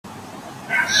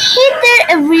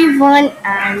everyone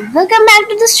and welcome back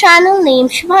to this channel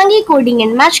named Shubhangi Coding in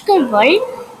Magical World.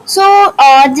 So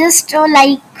just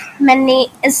like मैंने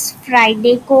इस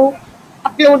Friday को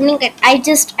upload नहीं कर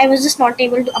I was just not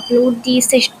able to upload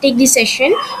take the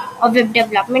session of web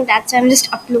development. That's why I'm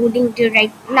just uploading to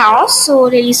right now. So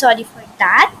really sorry for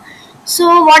that.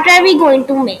 So what are we going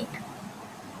to make?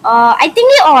 I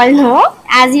think you all know,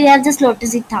 as you have just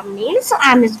noticed the thumbnail. So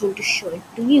I'm just going to show it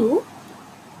to you.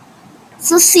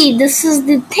 So see, this is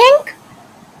the thing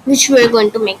which we are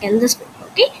going to make in this video.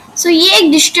 Okay, so ये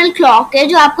एक digital clock है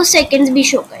जो आपको seconds भी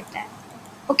show करता है.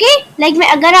 Okay, like मैं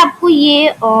अगर आपको ये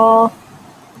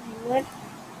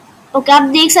ओके आप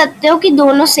देख सकते हो कि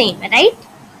दोनों सेम है, राइट.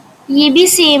 ये भी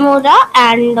सेम हो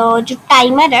रहा एंड जो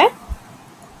टाइमर है,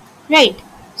 राइट,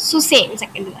 सो सेम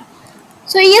सेकंड का.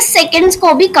 सो ये सेकंड्स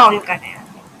को भी काउंट कर रहे हैं.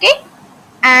 ओके,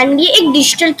 एंड ये एक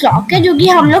डिजिटल क्लॉक है जो कि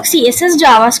हम लोग CSS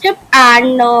जावास्क्रिप्ट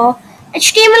एंड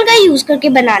HTML का यूज करके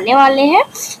बनाने वाले हैं.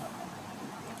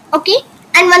 Okay,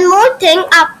 and one more thing,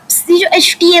 आप जो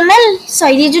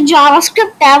HTML ये जो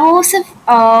जावास्क्रिप्ट है वो सिर्फ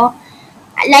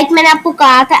लाइक मैंने आपको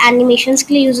कहा था एनिमेशंस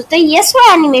के लिए यूज होता है. यस,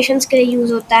 वो एनिमेशंस के लिए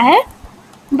यूज होता है,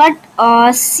 बट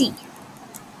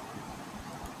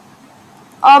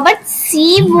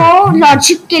सी वो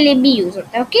लॉजिक के लिए भी यूज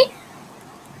होता है. Okay,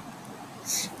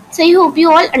 so I hope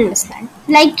you all understand.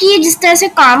 Like ये जिस तरह से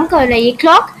काम कर रहा है ये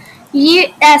क्लॉक, ये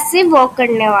ऐसे वर्क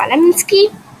करने वाला है, मीन्स कि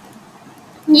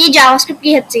ये जावास्क्रिप्ट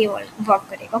की हद से वर्क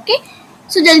करेगा. ओके,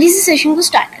 सो जल्दी से सेशन को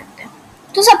स्टार्ट करते हैं.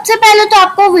 तो सबसे पहले तो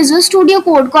आपको विजुअल स्टूडियो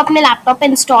कोड को अपने लैपटॉप पे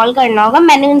इंस्टॉल करना होगा.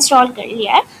 मैंने इंस्टॉल कर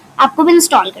लिया है, आपको भी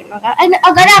इंस्टॉल करना होगा.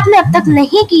 अगर आपने अब तक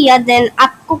नहीं किया देन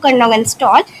आपको करना होगा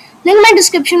इंस्टॉल. लिंक मैं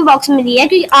डिस्क्रिप्शन बॉक्स में दिया है,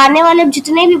 क्योंकि आने वाले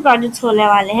जितने भी प्रोजेक्ट्स होने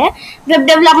वाले हैं वेब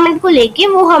डेवलपमेंट को लेके,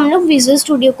 वो हम लोग विजुअल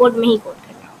स्टूडियो कोड में ही कोड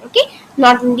करना होगा. Okay,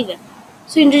 not in the web.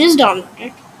 So you just download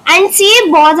it. And सी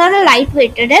बहुत ज़्यादा लाइट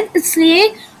वेटेड है, इसलिए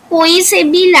कोई से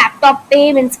भी लैपटॉप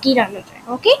पे मीन्स की रन हो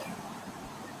जाएगा. ओके,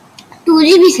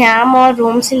 2GB रैम और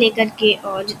रोम से लेकर के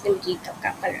और जितने भी तक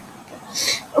का run.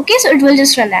 Okay, so it will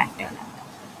just run active.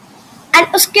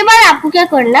 And उसके बाद आपको क्या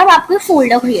करना है, आपको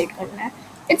फोल्डर क्रिएट करना है.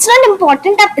 इट्स नॉट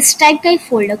इम्पॉर्टेंट आप इस टाइप का एक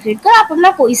फोल्डर क्रिएट करो, आप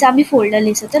अपना कोई सा भी फोल्डर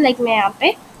ले सकते हो. लाइक मैं यहाँ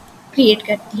पे क्रिएट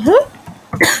करती हूँ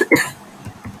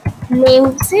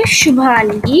नेम से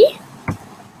Shubhangi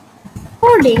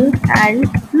coding and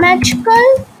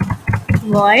magical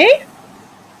world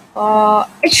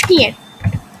HTML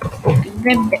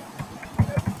web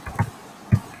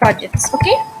projects.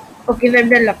 Okay, web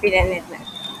development रहने में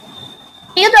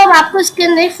ये. तो अब आपको इसके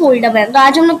अंदर एक फोल्डर बना. तो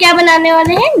आज हम लोग क्या बनाने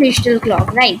वाले हैं, डिजिटल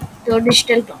क्लॉक, राइट. तो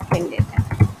डिजिटल क्लॉक बन देते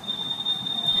हैं.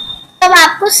 तब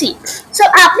आपको सो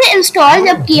आपने इंस्टॉल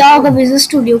जब किया होगा विजुअल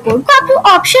स्टूडियो कोड को, आपको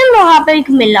ऑप्शन वहां पर एक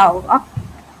मिला होगा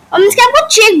और इसके आपको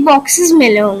चेक बॉक्सेस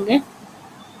मिले होंगे.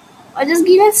 और just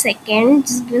give a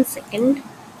second.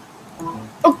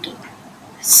 Okay,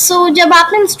 सो जब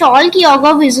आपने इंस्टॉल किया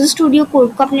होगा विजुअल स्टूडियो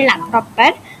कोड को अपने लैपटॉप पर,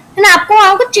 तो आपको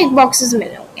वहां को चेक बॉक्सेस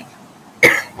मिले होंगे.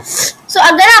 सो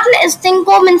अगर आपने इस थिंग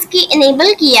को मीन्स की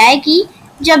इनेबल किया है कि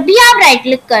जब भी आप राइट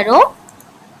क्लिक करो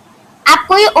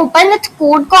आपको ये ओपन विथ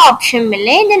कोड का ऑप्शन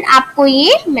मिले, देन आपको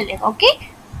ये मिलेगा. ओके,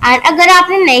 एंड अगर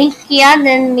आपने नहीं किया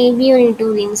then may be you need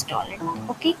to reinstall it.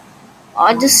 Okay,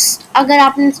 और जस्ट अगर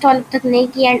आपने इंस्टॉल अब तक नहीं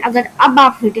किया एंड अगर अब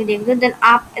आप वीडियो देख रहे हो देन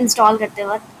आप इंस्टॉल करते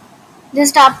वक्त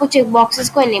जस्ट आपको चेक बॉक्सेस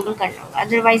को इनेबल करना होगा,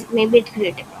 otherwise may be it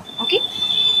create a problem. Okay,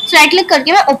 so right click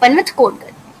करके मैं ओपन विथ कोड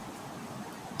कर.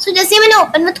 सो जैसे मैंने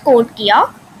ओपन विथ कोड किया,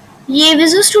 ये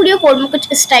विजुअल स्टूडियो कोड में कुछ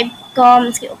इस टाइप का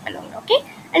इसके ओपन होगा. Okay,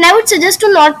 and I would suggest to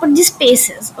not put the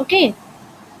spaces. Okay,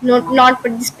 not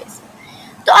put the spaces.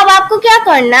 तो अब आपको क्या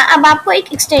करना है, अब आपको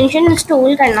एक एक्सटेंशन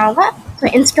इंस्टॉल करना होगा. तो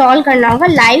इंस्टॉल करना होगा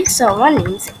लाइव सर्वर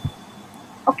नेम से.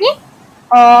 ओके,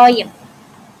 और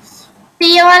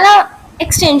ये वाला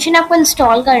एक्सटेंशन आपको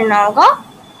इंस्टॉल करना होगा.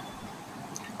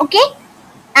 ओके,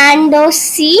 एंड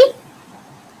सी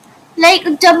लाइक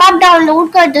जब आप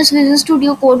डाउनलोड करते हो विजुअल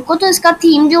स्टूडियो कोड को, तो इसका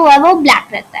थीम जो है वो ब्लैक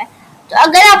रहता है. तो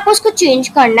अगर आपको उसको चेंज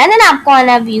करना है देन आपको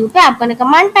आना व्यू पे, आपको आना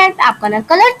कमांड पैड पे, आपको आना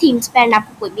कलर थीम्स पे, एंड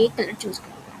आपको कोई भी एक कलर चूज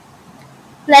करना है.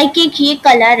 लाइक एक ये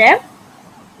कलर है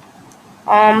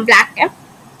ब्लैक है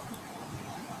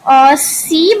और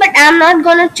सी, but I am not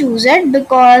gonna choose it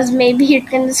because may be it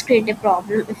can just create a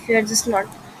problem if you are just not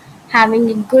having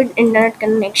a good internet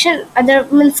connection. Other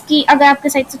means कि अगर आपके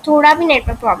side से थोड़ा भी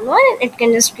network problem हो, it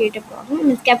can just create a problem.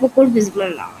 Means कि आपको code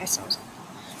visible ना हो ऐसा हो सकता,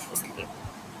 इसलिए.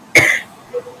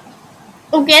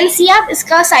 ओके, एंड सी आप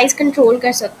इसका साइज कंट्रोल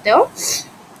कर सकते हो.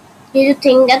 ये जो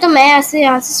थिंग है तो मैं ऐसे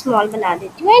यहाँ से स्मॉल बना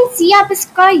देती हूँ, एंड सी आप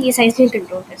इसका ये साइज भी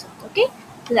कंट्रोल कर सकते हो. Okay,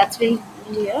 so that's very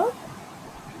clear.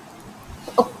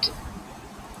 Okay,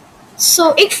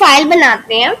 सो एक फाइल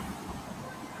बनाते हैं,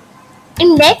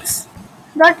 इंडेक्स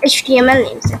 .html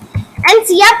नेम से। एंड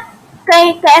सी आप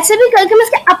कैसे भी करके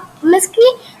मैं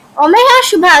इसकी और मैं यहाँ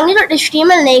शुभांगी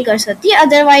 .html नहीं कर सकती,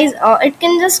 otherwise it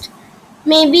can just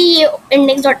may be ये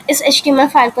इंडेक्स डॉट इस html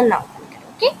फाइल को ना ओपन करें।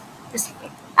 ओके, इसलिए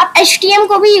आप htm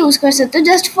को भी यूज कर सकते हो,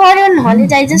 just for your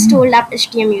knowledge I just told आप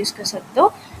htm यूज कर सकते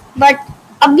हो, बट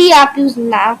अभी आप यूज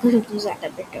ना करो तो ज्यादा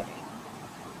बेटर है।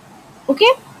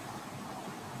 ओके,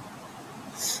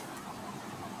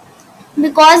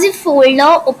 बिकॉज ये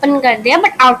फोल्डर ओपन कर दिया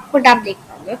बट आउटपुट आप देख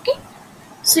पाओगे। ओके,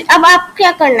 सो अब आप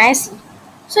क्या करना है सी।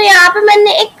 सो यहाँ पे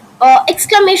मैंने एक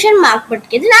एक्सक्लेमेशन मार्क पट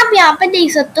के दिन आप यहाँ पे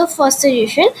देख सकते हो फर्स्ट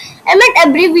सजेशन एमेट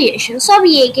एब्रीविएशन। सो अब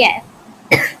ये क्या है,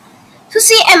 तो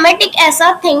सी एमेट एक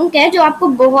ऐसा थिंग है जो आपको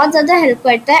बहुत ज़्यादा हेल्प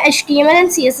करता है HTML एंड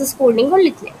CSS कोडिंग को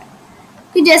लिखने में।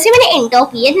 तो जैसे मैंने एंटर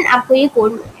किया देन आपको ये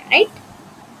कोड मिल गया, राइट।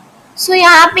 सो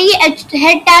यहाँ पे ये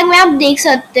हेड टैग में आप देख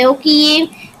सकते हो कि ये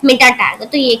मेटा टैग है,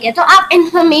 तो ये क्या है, तो आप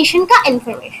इन्फॉर्मेशन का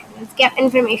इन्फॉर्मेशन आप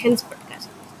इन्फॉर्मेशन पुट कर सकते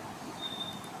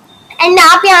हो। एंड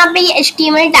आप यहाँ पे ये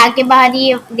HTML टैग के बाहर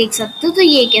ये देख सकते हो, तो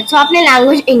ये क्या है, तो आपने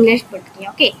लैंग्वेज इंग्लिश पुट किया।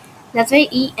 Okay, that's why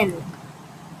EN।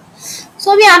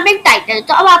 सो अब यहाँ पे एक टाइटल,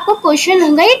 तो अब आपको क्वेश्चन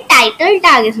होगा ये टाइटल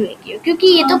टैग इसमें क्यों, क्योंकि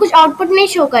ये तो कुछ आउटपुट नहीं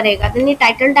शो करेगा, तो ये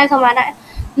टाइटल टैग हमारा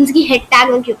इसकी हेड टैग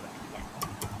में क्यों पुट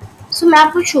किया। सो मैं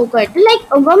आपको शो करती हूँ,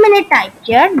 लाइक अगर मैंने टाइप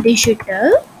किया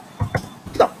डिजिटल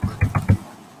क्लॉक,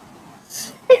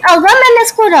 अगर मैंने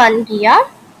इसको रन किया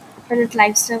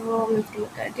लाइव से वो मैं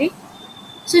कर दी।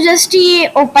 सो जस्ट ये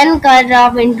ओपन कर रहा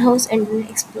Windows internet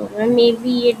explorer, may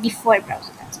be ये default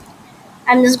browser,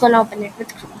 I am just gonna open it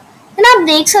with Chrome. तो आप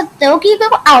देख सकते हो कि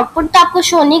आउटपुट तो आपको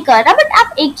शो नहीं कर रहा, बट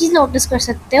आप एक चीज नोटिस कर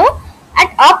सकते हो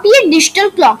एट आप ये डिजिटल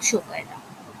क्लॉक शो कर रहा।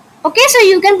 Okay, so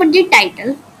you can put the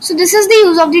title. So this is the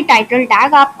use of the title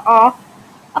tag. आप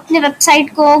अपने वेबसाइट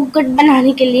को गुड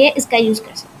बनाने के लिए इसका यूज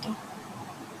कर सकते हो।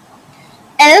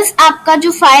 एल्स आपका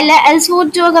जो फाइल है, एल्स वो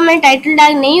जो अगर मैंने टाइटल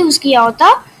टैग नहीं यूज किया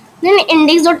होता देन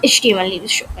index.html यूज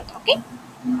शो करता। ओके,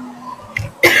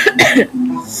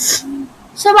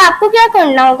 सो अब आपको क्या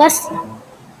करना होगा,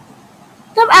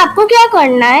 तो अब आपको क्या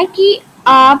करना है कि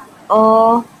आप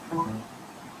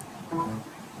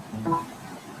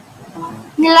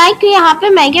लाइक यहाँ पे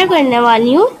मैं क्या करने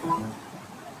वाली हूँ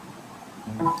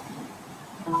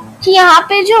कि यहाँ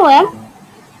पे जो है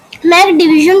मैं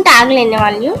डिवीजन टैग लेने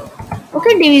वाली हूँ।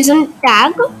 ओके, डिवीजन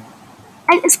टैग,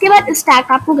 एंड इसके बाद इस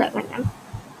टैग आपको क्या करना है,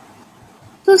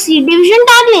 तो सी डिवीजन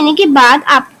टैग लेने के बाद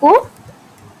आपको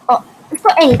इसको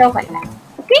एंटर करना है।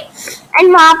 ओके,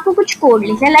 एंड वहाँ आपको कुछ कोड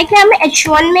लिखना है, लाइक यहाँ मैं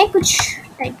H1 में कुछ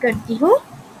टाइप करती हूँ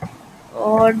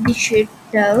और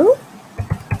डिजिटल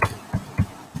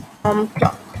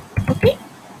क्लॉक। ओके,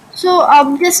 सो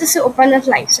अब जस्ट इसे ओपन अप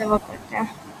लाइव सर्वर करते हैं।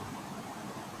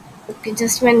 ओके,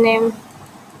 जस्ट मैंने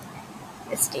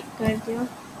मिस्टेक कर दिया।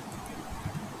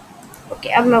 ओके,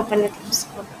 अब मैं ओपन अप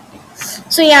इसको करती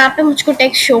हूँ। सो यहाँ पे मुझको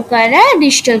टेक्स्ट शो कर रहा है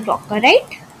डिजिटल क्लॉक का,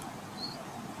 राइट।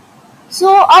 सो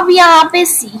अब यहाँ पे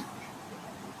सी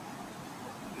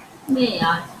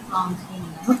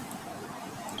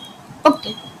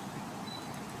ओके,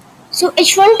 सो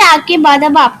H1 टैग के बाद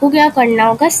अब आपको क्या करना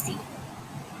होगा सी।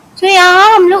 सो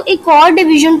यहाँ हम लोग एक और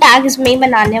डिवीजन टैग इसमें ही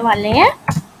बनाने वाले हैं।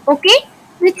 Okay,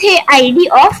 with ID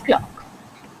of clock.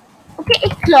 Okay,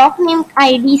 एक क्लॉक नेम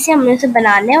ID से हम इसे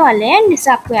बनाने वाले हैं,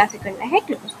 जिससे आपको यहाँ से करना है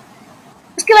क्लोज।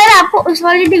 उसके बाद आपको उस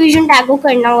वाले डिवीजन टैग को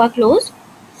करना होगा क्लोज।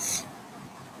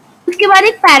 उसके बाद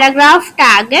एक पैराग्राफ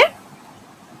टैग है,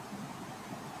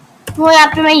 वो यहाँ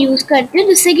पे मैं यूज करती हूँ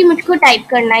जिससे कि मुझको टाइप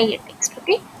करना है ये टेक्स्ट।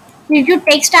 ओके, ये जो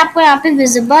टेक्स्ट आपको यहाँ पे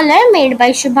विजिबल है मेड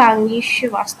बाय शुभांगी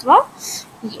श्रीवास्तव,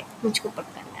 ये मुझको पुट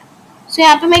करना है। सो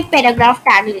यहाँ पे मैं एक पैराग्राफ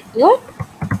टैग लेती हूँ।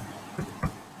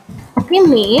 ओके,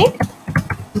 मेड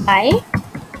बाय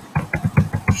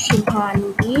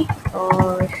शुभांगी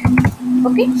और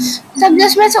ओके, सब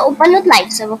जस्ट मैं ओपन विद लाइव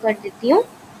सर्वर कर देती हूँ।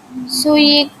 सो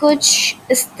ये कुछ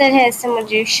इस तरह से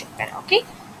मुझे शो करना। Okay,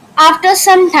 after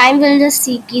some time will just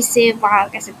see की से वहाँ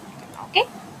कैसे करना। ओके,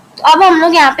 तो अब हम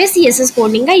लोग यहाँ पे CSS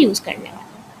कोडिंग का यूज करने वाले हैं।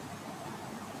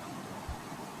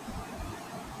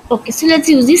 Okay, so let's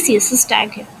use the CSS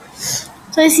tag है।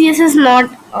 सो CSS नॉट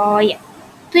या,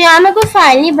 तो यहाँ मैं कोई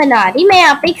फाइल नहीं बना रही, मैं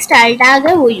यहाँ पे एक स्टाइल टैग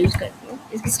है वो यूज करती हूँ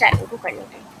इसकी स्टाइलिंग को करने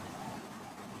के लिए।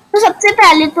 तो सबसे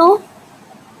पहले तो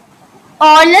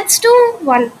let's do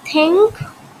one thing.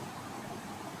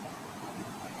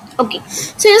 Okay,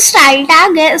 सो ये स्टाइल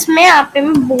टैग है, इसमें यहाँ पे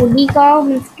मैं बॉडी का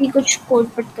इसकी कुछ कोड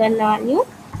पुट करने वाली हूँ।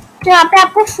 तो यहाँ पे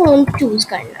आपको फोन चूज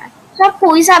करना है, तो आप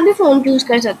कोई सा भी फोन चूज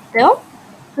कर सकते हो,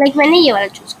 लाइक मैंने ये वाला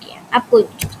चूज किया, आप कोई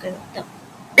भी चूज कर सकते हो।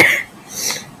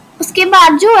 उसके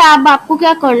बाद जो है अब आपको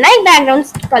क्या करना है, एक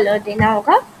बैकग्राउंड कलर देना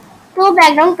होगा। तो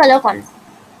बैकग्राउंड कलर कौन सा,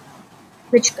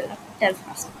 which colour,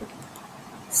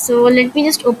 So let me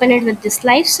just open it with this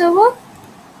live server.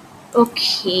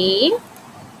 Okay,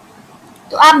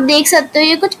 तो आप देख सकते हो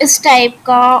ये कुछ इस टाइप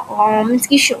का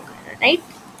इसकी शो कर रहा है, right?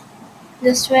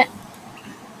 Just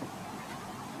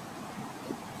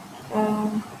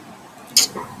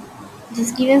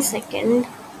just give a second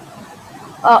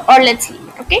और लेट्स लीव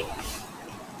इट। ओके,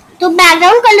 तो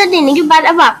बैकग्राउंड कलर देने के बाद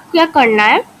अब आपको क्या करना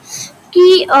है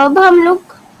कि अब हम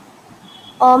लोग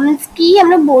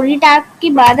बॉडी टैग के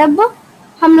बाद अब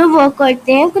हम लोग वर्क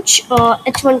करते हैं कुछ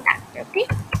H1 टैग पे। ओके,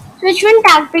 तो H1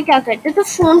 टैग पे क्या करते हैं, तो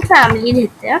फोन फैमिली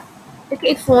देते हैं। ओके,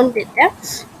 एक फोन देते हैं।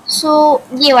 सो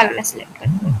ये वाला मैं सिलेक्ट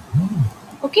करती हूँ।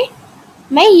 ओके,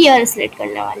 मैं ईयर सिलेक्ट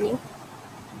करने वाली हूँ।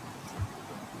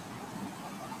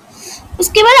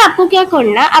 उसके बाद आपको क्या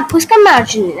करना है, आपको इसका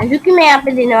मार्जिन देना, जो कि मैं यहाँ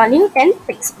पे देने वाली हूँ 10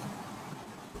 pixel.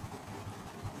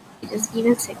 Just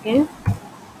give a second,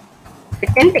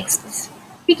 10 pixels.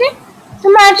 ठीक है, तो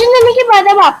मार्जिन देने के बाद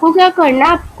अब आपको क्या करना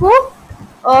है, आपको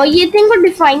ये थिंग को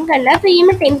डिफाइन करना है। तो ये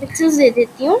मैं 10 पिक्सल्स दे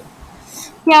देती हूँ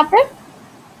यहाँ पे।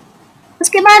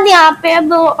 उसके बाद यहाँ पे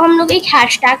अब हम लोग एक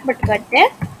हैशटैग पट करते हैं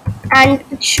एंड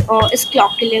कुछ इस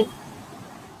क्लॉक के लिए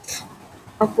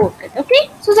कोड करते हैं। ओके,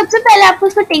 सो सबसे पहले आपको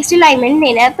उसका टेक्स्ट अलाइनमेंट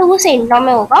देना है, तो वो सेंटर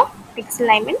में होगा टेक्स्ट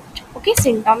अलाइनमेंट। ओके,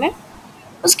 सेंटर में।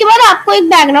 उसके बाद आपको एक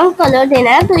बैकग्राउंड कलर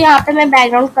देना है, तो यहाँ पे मैं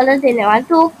बैकग्राउंड कलर देने वाली,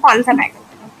 तो कौन सा background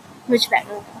colour, which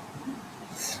background colour?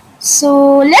 So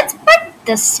let's put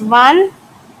this one.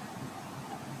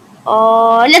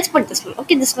 Let's put this one.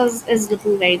 Okay, this one is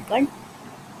looking very good.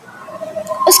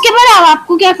 उसके बाद अब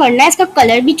आपको क्या करना है, इसका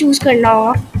कलर भी चूज करना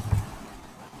होगा।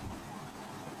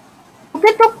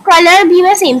 ओके, तो कलर भी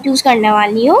मैं सेम चूज करने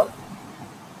वाली हूँ।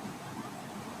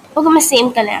 ओके, मैं सेम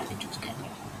कलर यहाँ पे चूज कर रही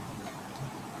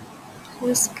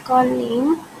हूँ। इसका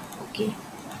नेम ओके,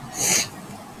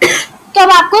 तो अब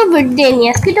आपको विड्थ देनी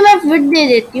है इसकी, तो मैं विड्थ दे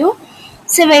देती हूँ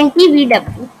 70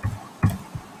 VW।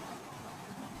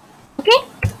 ओके,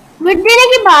 विड्थ देने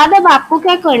के बाद अब आपको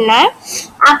क्या करना है,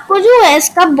 आपको जो है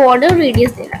इसका बॉर्डर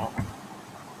रेडियस देना होगा।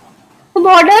 तो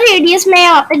बॉर्डर रेडियस मैं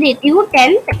यहाँ पे देती हूँ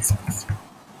 10 पिक्सल्स।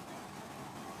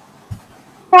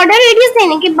 बॉर्डर रेडियस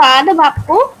देने के बाद अब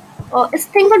आपको इस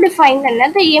थिंग को डिफाइन करना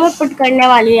है, तो ये मैं पुट करने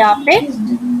वाली हूँ यहाँ पे।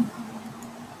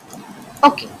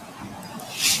 ओके,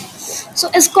 सो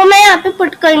इसको मैं यहाँ पे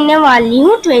पुट करने वाली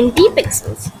हूँ 20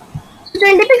 पिक्सल्स।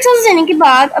 20 पिक्सल्स देने के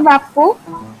बाद अब आपको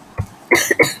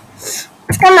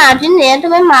इसका मार्जिन देना है, तो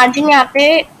मैं मार्जिन यहाँ पे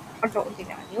देने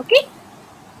वाली हूँ। ओके,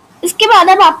 इसके बाद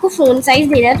अब आपको फोन साइज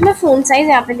देना है, तो मैं फोन साइज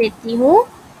यहाँ पे देती हूँ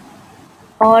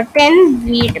और 10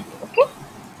 VW। ओके,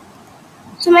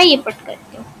 सो मैं ये पुट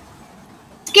करती हूँ।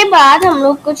 इसके बाद हम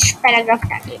लोग कुछ पैराग्राफ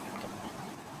टैग लेते हैं।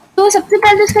 तो सबसे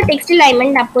पहले तो इसका टेक्स्ट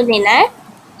अलाइनमेंट आपको देना है,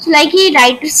 सो लाइक ये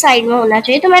राइट साइड में होना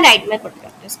चाहिए, तो मैं राइट में पुट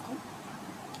करती हूँ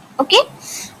इसको। ओके,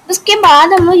 उसके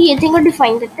बाद हम लोग ये थिंग को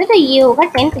डिफाइन करते हैं, तो ये होगा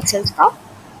 10 पिक्सल्स का।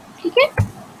 ठीक है,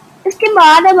 इसके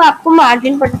बाद अब आपको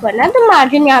मार्जिन पुट करना है, तो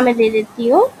मार्जिन यहाँ मैं दे देती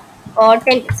हूँ और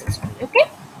 10 पिक्सल्स। Okay,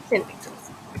 10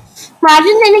 pixels.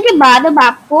 मार्जिन देने के बाद अब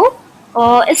आपको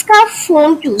इसका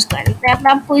फोन चूज करना है।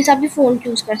 आप कोई सा भी फोन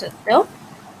चूज कर सकते हो,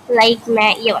 लाइक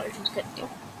मैं ये वाला चूज करती हूँ।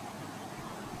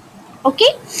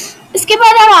 ओके, इसके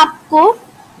बाद अब आपको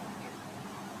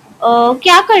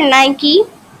क्या करना है कि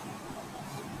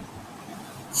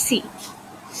सी,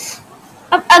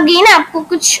 अब अगेन आपको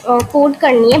कुछ कोड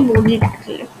करनी है बॉडी टैग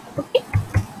के लिए। ओके,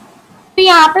 तो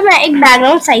यहाँ पे मैं एक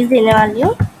बैकग्राउंड साइज देने वाली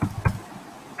हूँ।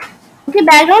 ओके,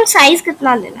 बैकग्राउंड साइज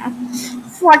कितना देना है,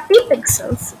 40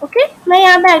 पिक्सल्स। ओके, मैं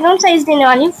यहाँ बैकग्राउंड साइज देने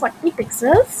वाली हूँ 40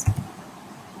 पिक्सल्स।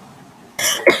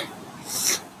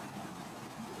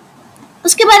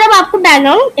 उसके बाद अब आपको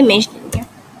बैकग्राउंड इमेज देनी है,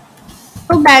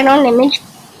 तो बैकग्राउंड इमेज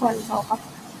कौन सा होगा?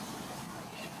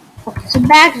 ओके, सो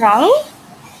बैकग्राउंड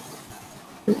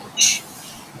इमेज,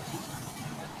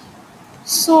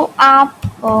 सो आप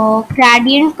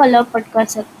ग्रेडियंट कलर पुट कर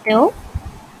सकते हो।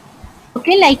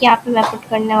 ओके, लाइक यहाँ पे मैं पुट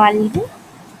करने वाली हूँ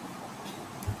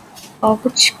और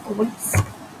कुछ कोड्स।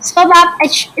 सो अब आप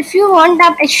इफ यू वांट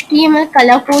आप HTML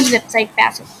कलर कोड्स वेबसाइट पे आ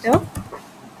सकते हो।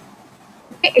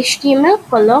 ओके, HTML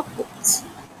कलर कोड्स,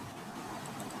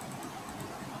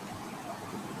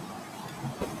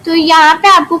 तो यहाँ पे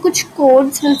आपको कुछ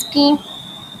कोड्स की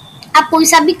आप कोई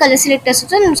सा भी कलर सिलेक्ट कर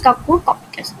सकते हो, उसका कोड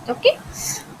कॉपी कर सकते हो। ओके,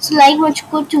 सो लाइक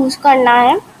मुझको चूज करना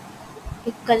है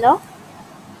एक कलर,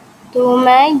 तो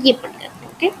मैं ये पुट करती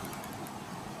हूँ। ओके,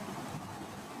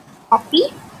 कॉपी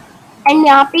एंड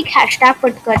यहाँ पे एक हैशटैग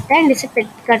पुट करते हैं, जिसे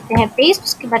पुट करते हैं पेस्ट।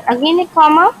 उसके बाद अगेन एक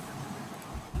कॉमा।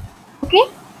 ओके,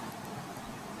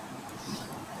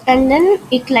 एंड देन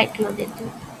एक लाइट कलर देती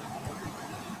हूँ।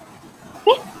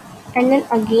 Okay, and then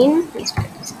again paste करते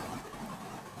हैं।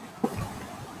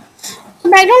 तो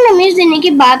बैकग्राउंड इमेज देने के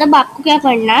बाद अब आपको क्या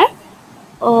करना है,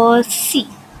 सी।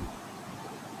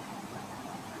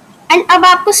 एंड अब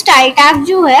आपको स्टाइल टैग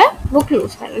जो है वो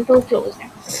क्लोज करना है, तो क्लोज है।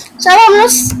 सो अब हम लोग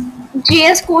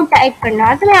जेएस कोड टाइप करना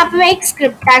है, तो मैं यहाँ पे मैं एक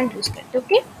स्क्रिप्ट टैग यूज करती हूँ।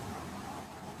 ओके,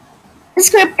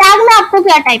 स्क्रिप्ट टैग में आपको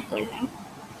क्या टाइप करना है?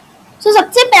 सो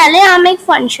सबसे पहले हम एक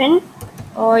फंक्शन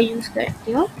यूज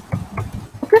करती हूँ।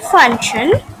 Okay,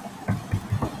 function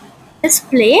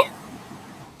display,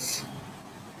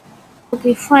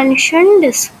 okay function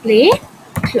display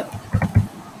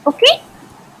clock. Okay,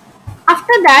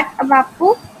 after that अब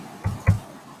आपको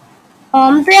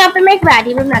तो यहाँ पे मैं एक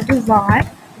वेरिएबल बनाती हूँ, var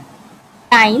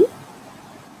time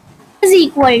is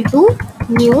equal to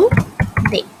new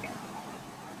date.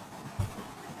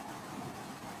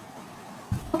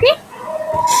 Okay,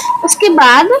 उसके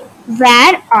बाद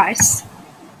var hours,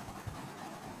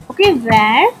 okay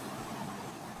var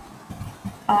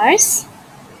hours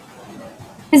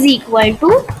is equal to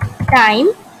time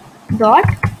dot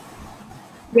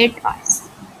get hours।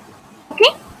 Okay,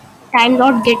 time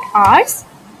dot get hours।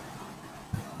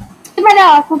 उसके बाद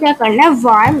आपको क्या करना है,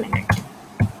 var minute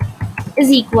is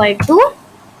equal to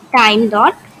time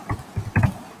dot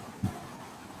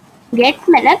get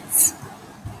minutes।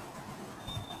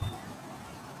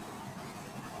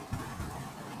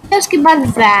 उसके बाद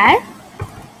var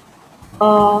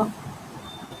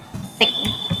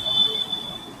second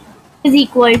is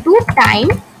equal to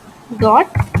time dot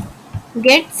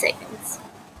get seconds।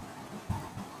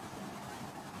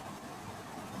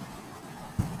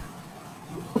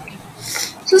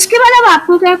 तो उसके बाद अब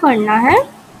आपको क्या करना है,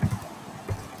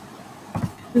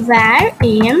 var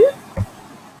am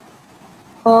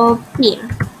pm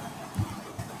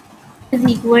is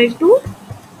equal to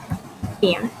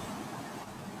pm।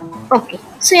 Okay,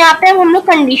 सो यहाँ पे अब हम लोग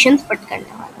कंडीशंस पट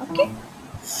करने वाले। ओके,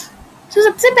 सो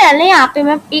सबसे पहले यहाँ पे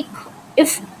मैं एक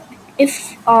इफ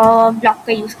ब्लॉक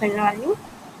का यूज करने वाली हूँ।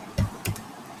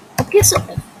 Okay, so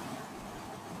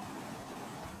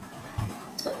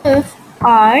if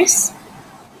hours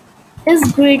is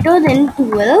greater than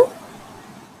 12,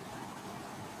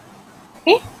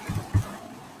 okay,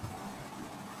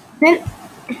 then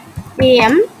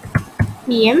am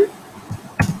pm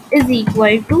is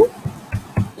equal to,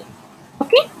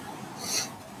 okay,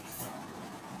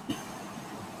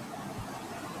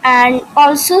 and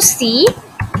also see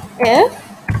if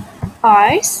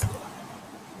hours,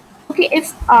 okay,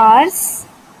 if hours,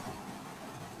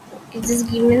 okay, just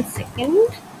give me a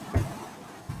second,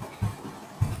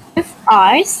 if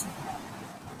hours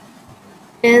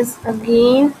is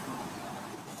again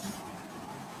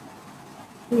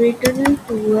greater than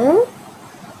 12,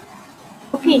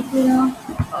 okay,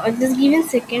 just give me a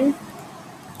second,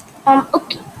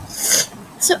 okay,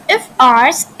 so if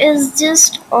hours is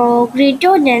just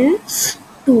greater than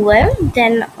 12,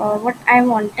 then what I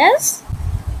want is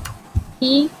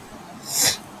B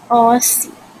or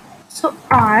C. So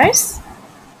hours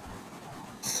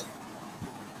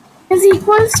is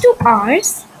equals to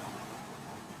hours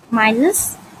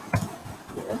minus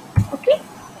 0. Okay,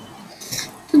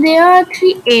 so there are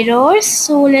 3 errors,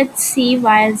 so let's see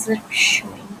why is it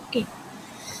showing. Okay,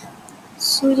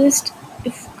 so just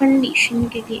if condition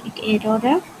के लिए एक error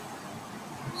है,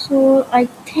 so I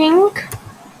think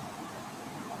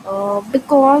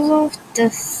because of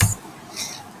this,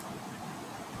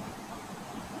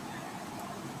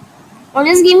 or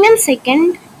just give me a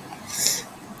second.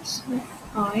 So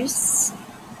hours,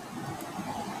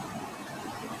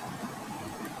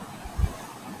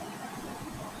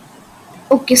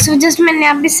 okay, so just मैंने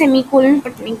यहाँ पे semicolon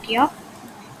पट नहीं किया,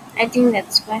 I think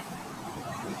that's why.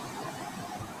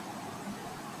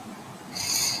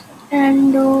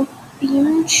 And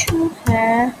PM जो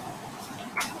है,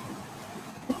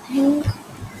 I think,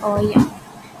 yeah,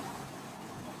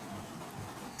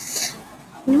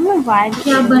 why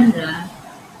क्या बन रहा है?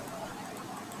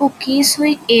 ओके, सो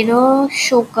एक एरर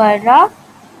शो कर रहा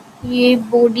ये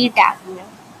बॉडी टैग में,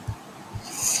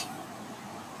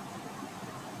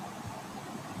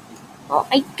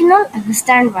 I can not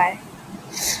understand why.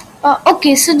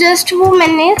 Okay, so just वो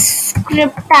मैंने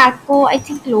स्क्रिप्ट टैग को आई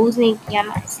थिंक क्लोज नहीं किया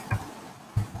ना,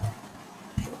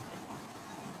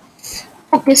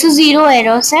 ओके, सो 0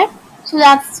 एरर्स है, so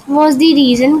that was the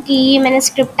reason कि मैंने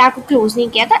स्क्रिप्ट टैग को क्लोज नहीं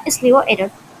किया था, इसलिए वो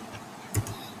एरर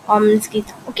की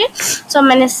था। ओके, सो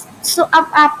मैंने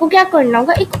अब आपको क्या करना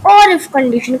होगा, एक और इफ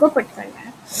कंडीशन को पुट करना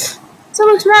है। सो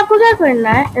उसमें आपको क्या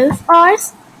करना है, if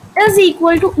hours is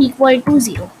equal to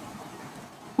 0।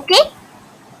 Okay,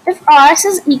 if hours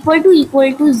is equal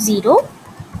to 0,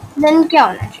 then क्या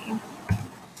होना चाहिए,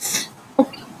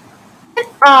 okay,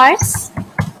 if hours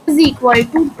is equal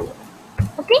to 2।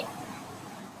 Okay,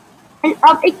 and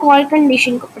अब एक और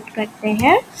कंडीशन को पुट करते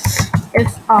हैं,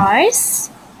 if hours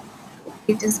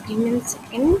Just give me a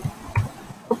second.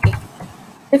 Okay,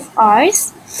 if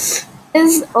ours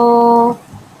is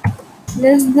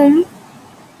less than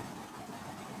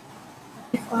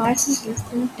if ours is less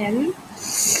than 10,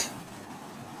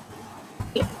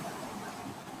 okay,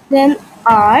 then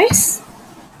ours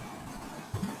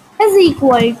is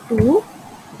equal to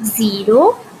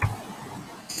 0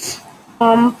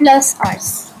 plus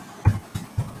ours.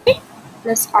 Okay,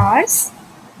 plus ours.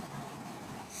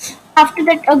 After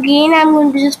that, again I'm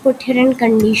going to just put here in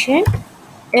condition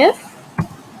if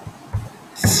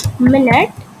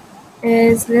minute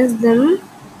is less than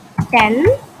 10,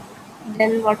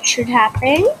 then what should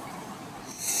happen?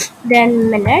 Then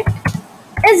minute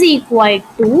is equal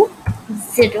to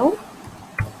 0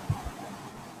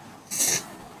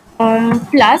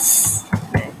 plus.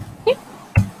 Okay.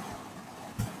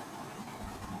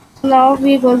 So now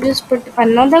we're going to just put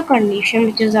another condition,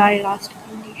 which is our last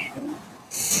condition.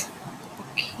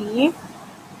 Okay.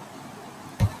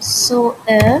 So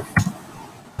if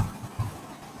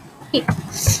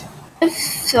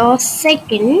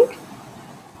second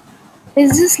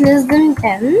is this less than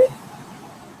 10,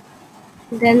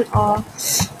 then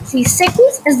see,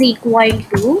 seconds is equal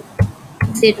to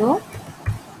 0.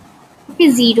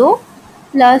 Okay, 0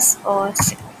 plus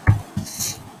second.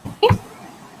 Okay.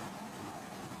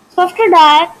 So after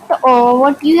that,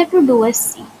 what you have to do is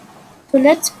see. So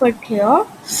let's put here.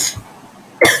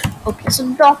 Okay,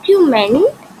 so document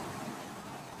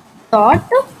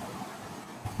dot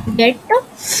get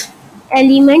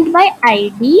element by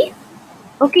ID.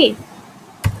 Okay.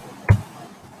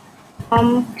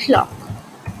 Clock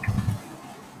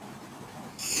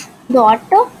dot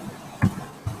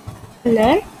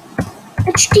color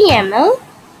HTML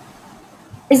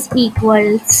is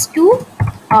equals to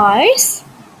ours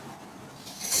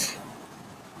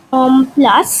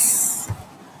plus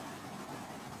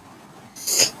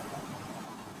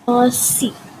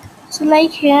C. So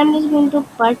like here I'm just going to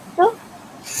put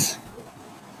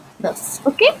this.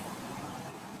 Okay,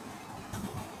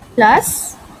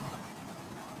 plus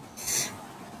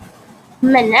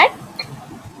minute.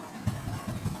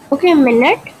 Okay,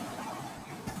 minute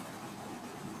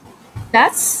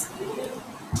plus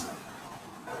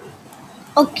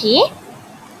okay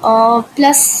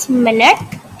plus minute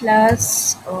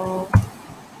plus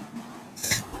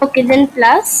okay, then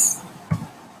plus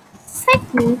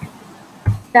second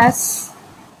plus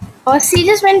और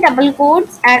serious मैंने double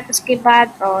codes and उसके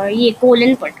बाद ये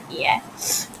colon पट किया है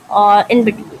और in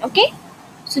between. Okay,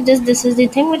 so just this is the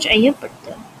thing which I have put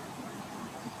there.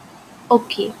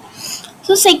 Okay,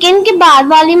 so second के बाद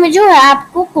वाली में जो है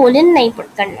आपको कोलन नहीं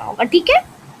पुट करना होगा. ठीक है,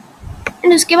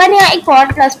 एंड उसके बाद यहाँ एक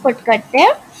और प्लस पुट करते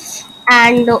हैं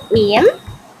and M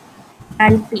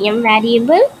and PM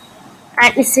variable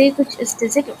and इसे कुछ इस तरह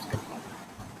से क्लोज करते हैं.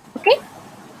 ओके,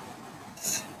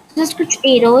 जस्ट कुछ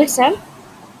एरर्स हैं,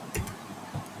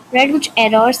 राइट, कुछ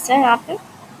एरर्स हैं यहाँ पे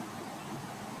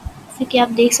जैसे कि आप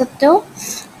देख सकते हो.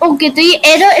 ओके, तो ये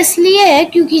एरर इसलिए है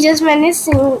क्योंकि जस्ट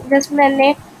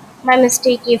मैंने बाय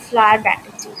मिस्टेक ये फ्लावर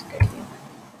ब्रैकेट्स यूज कर दिया.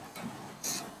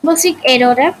 बस एक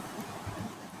एरर है,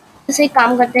 जैसे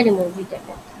काम करते हैं रिमूव भी कर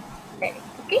देते हैं.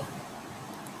 ओके,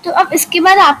 तो अब इसके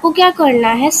बाद आपको क्या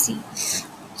करना है सी.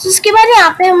 तो इसके बाद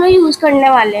यहाँ पे हम यूज करने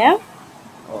वाले हैं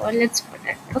और लेट्स पुट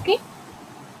इट. ओके,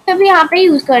 तब यहाँ पे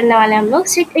यूज करने वाले हैं हम लोग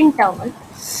सेट इंटरवल.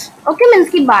 ओके, मीन्स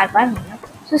की बार बार होना.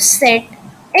 सो set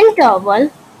interval.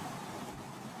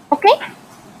 Okay,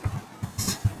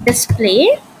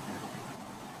 display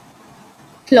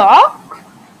clock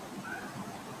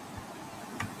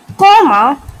comma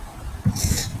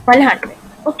 100.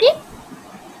 Okay,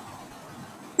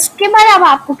 इसके बाद अब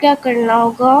आपको क्या करना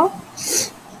होगा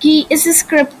कि इस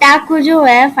स्क्रिप्ट टैग को जो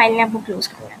है फाइल में आपको क्लोज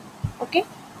करना है. ओके,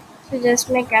 तो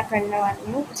जस्ट मैं क्या करने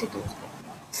वाली हूँ उसे क्लोज करना.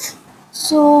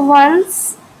 सो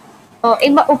वंस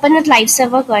एक बार ओपन विथ लाइव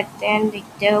सर्वर करते हैं,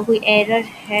 देखते हैं कोई एरर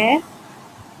है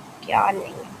क्या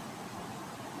नहीं.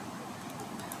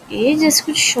 ये जस्ट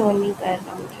कुछ शो नहीं कर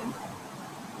रहा मुझे.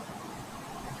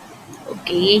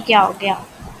 ओके, ये क्या हो गया.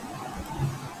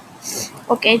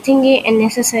 ओके, आई थिंक ये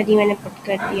अननेसेसरी मैंने पुट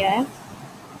कर दिया है.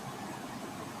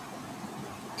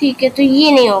 ठीक है, तो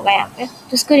ये नहीं होगा यहाँ पे,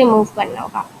 तो इसको रिमूव करना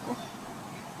होगा आपको.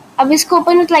 अब इसको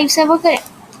ओपन विथ लाइव सर्वर करें.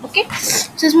 ओके,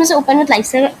 तो इसमें से ओपन विथ लाइव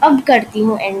सर्वर अब करती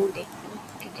हूँ एंड देखती हूँ.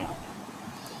 ठीक है,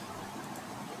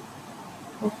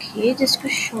 ओके, जिसको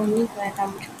शो नहीं कर रहा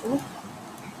मुझको.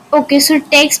 Okay, so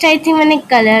text I think मैंने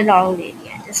कलर रॉन्ग दे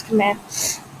दिया. जस्ट मैं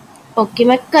ओके,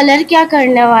 मैं कलर क्या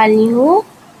करने वाली हूँ,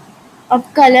 अब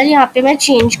कलर यहाँ पे मैं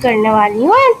चेंज करने वाली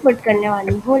हूँ एंड पुट करने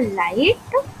वाली हूँ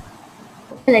लाइट.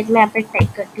 लाइट मैं यहाँ पे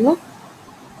टाइप करती हूँ.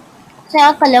 तो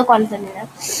यहाँ कलर कौन सा लेना है.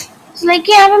 लाइक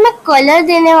यहाँ पे मैं कलर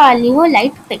देने वाली हूँ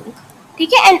लाइट पिंक,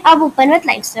 ठीक है। एंड अब ऊपर मैं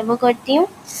लाइट से वो करती हूँ।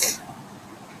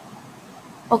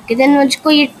 ओके देन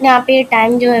मुझको ये यहाँ पे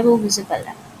टाइम जो है वो विजिबल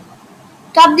है,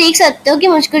 तो आप देख सकते हो कि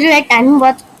मुझको जो है टाइम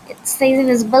बहुत सही से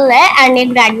विजिबल है एंड एक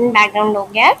ग्रेडियंट बैकग्राउंड हो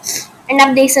गया है। एंड आप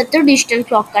देख सकते हो डिजिटल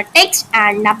क्लॉक का टेक्स्ट,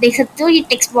 एंड आप देख सकते हो ये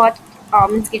टेक्स्ट बहुत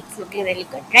it's looking really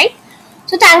good, right.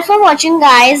 So thanks for watching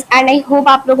guys, and I hope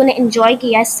आप लोगों ने एंजॉय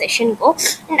किया इस सेशन को।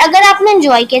 एंड अगर आपने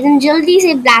एंजॉय किया तो जल्दी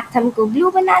से ब्लैक थंब को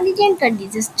ब्लू बना दीजिए एंड कर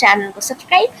दीजिए इस चैनल को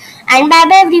subscribe. And bye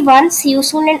bye everyone, C you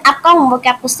soon. And आपका होमवर्क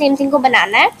है, आपको सेम थिंग को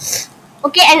बनाना है,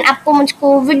 ओके। एंड आपको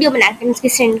मुझको वीडियो बना के मुझको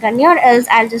सेंड करनी है, और else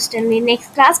I just in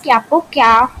next class कि आपको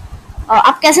क्या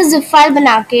आप कैसे जिप फाइल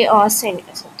बना के सेंड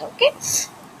कर सकते हो, okay.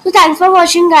 So thanks for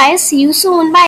watching guys, C you soon, bye.